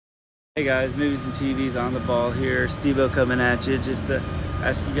Hey guys, Movies and TVs on the ball here. Steve-O coming at you just to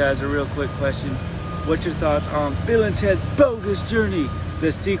ask you guys a real quick question. What's your thoughts on Bill and Ted's Bogus Journey,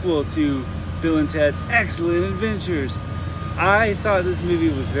 the sequel to Bill and Ted's Excellent Adventures? I thought this movie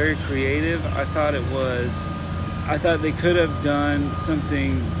was very creative. I thought they could have done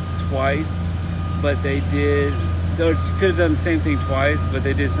something twice, but they did, or could have done the same thing twice, but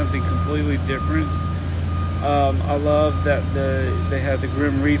they did something completely different. I love that they had the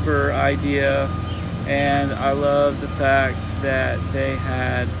Grim Reaper idea, and I love the fact that they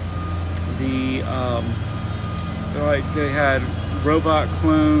had they had robot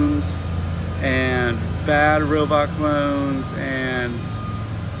clones and bad robot clones, and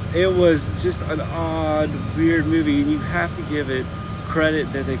it was just an odd, weird movie, and you have to give it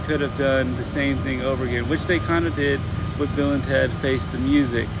credit that they could have done the same thing over again, which they kind of did with Bill and Ted Face the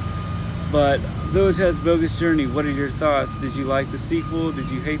Music. But Bill and Ted's Bogus Journey, what are your thoughts? Did you like the sequel? Did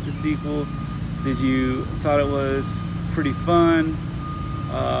you hate the sequel? Did you thought it was pretty fun?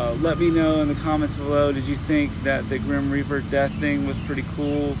 Let me know in the comments below. Did you think that the Grim Reaper death thing was pretty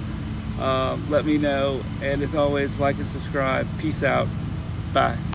cool? Let me know. And as always, like and subscribe. Peace out. Bye.